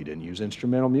sang. He didn't use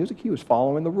instrumental music. He was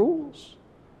following the rules.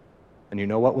 And you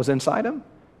know what was inside him?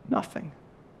 Nothing.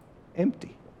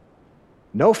 Empty.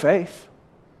 No faith.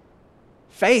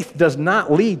 Faith does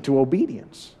not lead to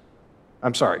obedience.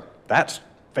 I'm sorry,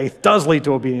 faith does lead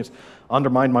to obedience.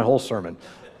 Undermined my whole sermon.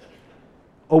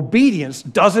 Obedience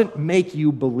doesn't make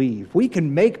you believe. We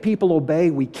can make people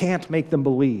obey, we can't make them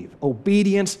believe.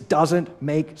 Obedience doesn't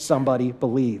make somebody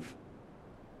believe.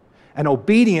 And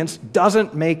obedience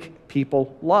doesn't make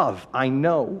people love. I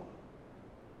know,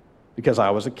 because I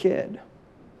was a kid.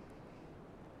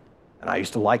 And I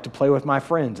used to like to play with my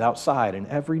friends outside, and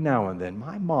every now and then,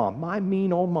 my mom, my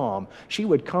mean old mom, she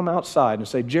would come outside and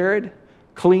say, "Jared,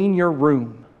 clean your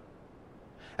room."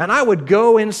 And I would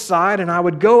go inside, and I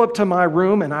would go up to my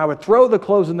room, and I would throw the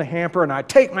clothes in the hamper, and I'd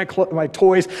take my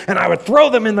toys, and I would throw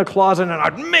them in the closet, and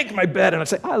I'd make my bed, and I'd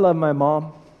say, "I love my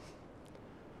mom."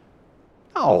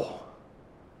 No.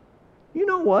 You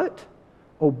know what?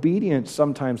 Obedience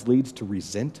sometimes leads to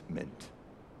resentment,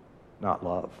 not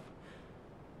love.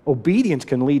 Obedience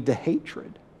can lead to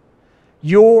hatred.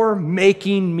 You're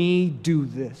making me do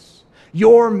this.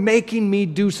 You're making me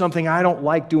do something I don't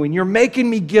like doing. You're making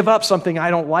me give up something I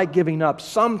don't like giving up.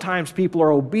 Sometimes people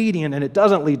are obedient and it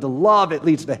doesn't lead to love, it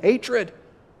leads to hatred.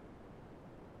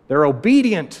 They're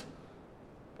obedient,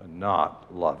 but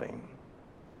not loving.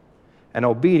 And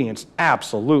obedience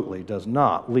absolutely does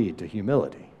not lead to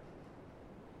humility.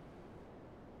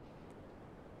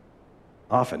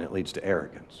 Often it leads to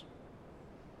arrogance.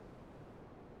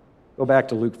 Go back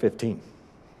to Luke 15.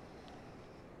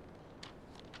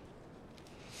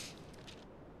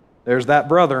 There's that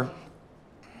brother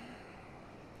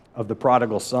of the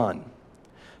prodigal son.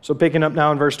 So picking up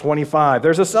now in verse 25,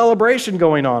 there's a celebration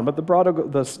going on, but the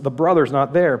brother's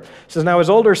not there. It says, "Now his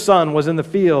older son was in the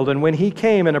field, and when he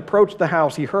came and approached the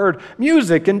house, he heard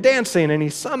music and dancing, and he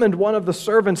summoned one of the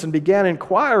servants and began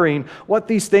inquiring what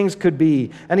these things could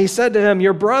be. And he said to him,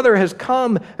 'Your brother has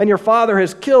come, and your father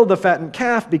has killed the fattened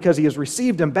calf because he has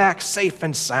received him back safe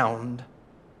and sound.'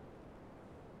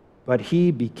 But he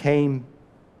became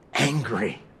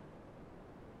angry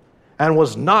and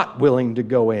was not willing to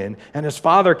go in. And his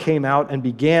father came out and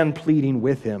began pleading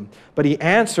with him. But he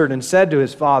answered and said to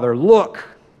his father, 'Look,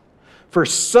 for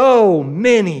so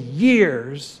many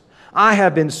years I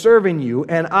have been serving you,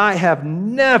 and I have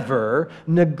never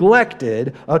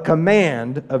neglected a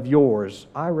command of yours.'"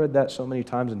 I read that so many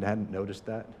times and hadn't noticed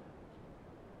that.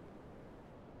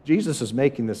 Jesus is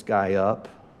making this guy up.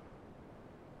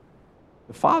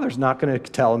 The father's not going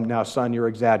to tell him, "Now, son, you're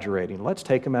exaggerating." Let's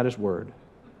take him at his word.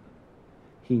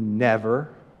 He never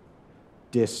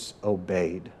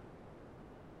disobeyed.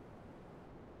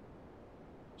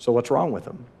 So what's wrong with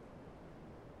him?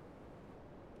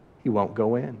 He won't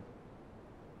go in.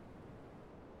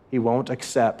 He won't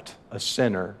accept a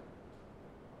sinner,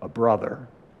 a brother,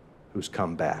 who's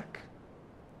come back.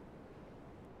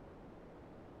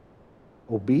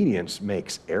 Obedience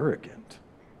makes arrogant.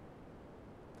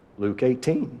 Luke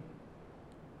 18,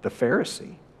 the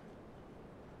Pharisee.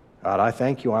 "God, I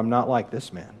thank you I'm not like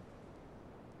this man."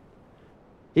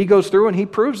 He goes through and he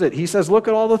proves it. He says, "Look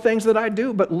at all the things that I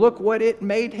do," but look what it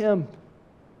made him.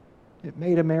 It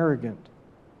made him arrogant.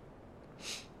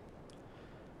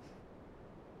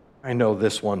 I know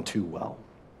this one too well.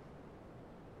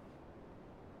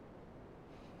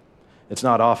 It's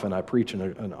not often I preach in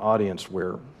an audience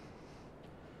where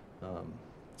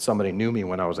somebody knew me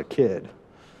when I was a kid,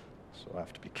 so I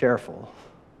have to be careful.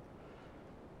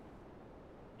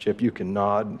 Chip, you can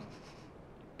nod.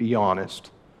 Be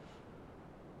honest.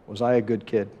 Was I a good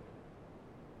kid?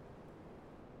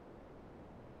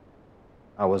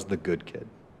 I was the good kid.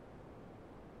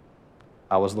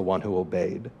 I was the one who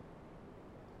obeyed.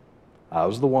 I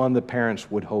was the one that parents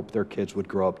would hope their kids would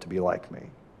grow up to be like me.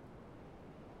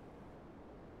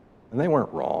 And they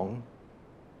weren't wrong.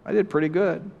 I did pretty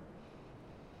good.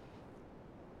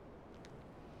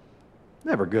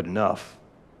 Never good enough.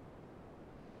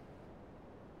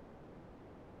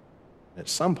 At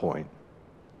some point,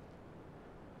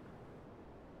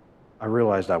 I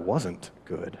realized I wasn't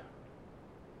good.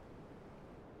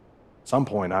 At some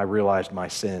point, I realized my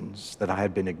sins that I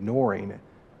had been ignoring.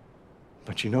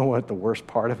 But you know what the worst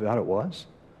part about it was?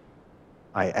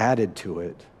 I added to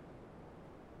it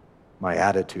my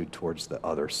attitude towards the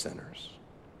other sinners.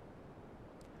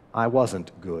 I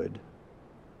wasn't good,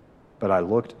 but I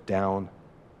looked down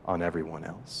on everyone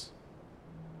else.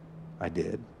 I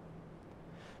did.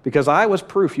 Because I was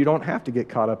proof you don't have to get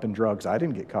caught up in drugs. I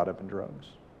didn't get caught up in drugs.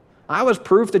 I was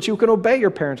proof that you can obey your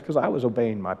parents because I was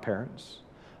obeying my parents.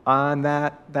 And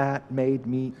that made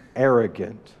me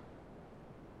arrogant.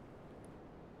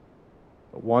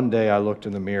 But one day I looked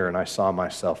in the mirror and I saw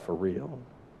myself for real.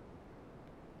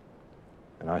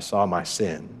 And I saw my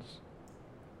sins.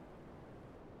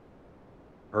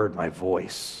 Heard my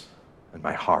voice and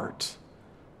my heart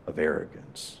of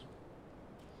arrogance.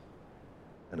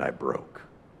 And I broke.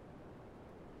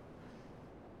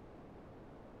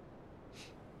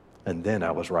 and then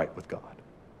I was right with God.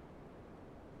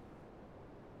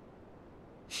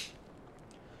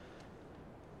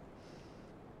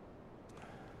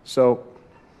 So,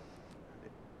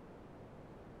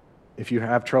 if you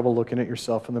have trouble looking at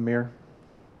yourself in the mirror,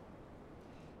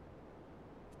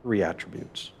 3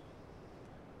 attributes.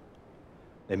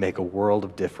 They make a world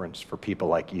of difference for people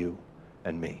like you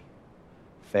and me.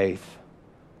 Faith,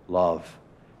 love,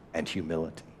 and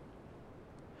humility.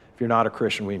 If you're not a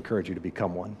Christian, we encourage you to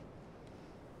become one,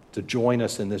 to join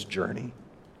us in this journey,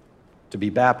 to be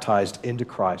baptized into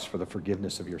Christ for the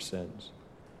forgiveness of your sins.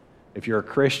 If you're a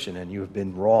Christian and you have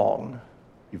been wrong,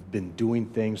 you've been doing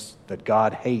things that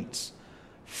God hates,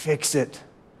 fix it.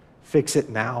 Fix it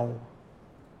now.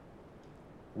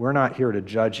 We're not here to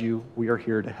judge you. We are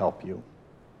here to help you.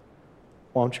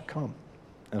 Why don't you come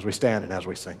as we stand and as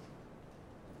we sing?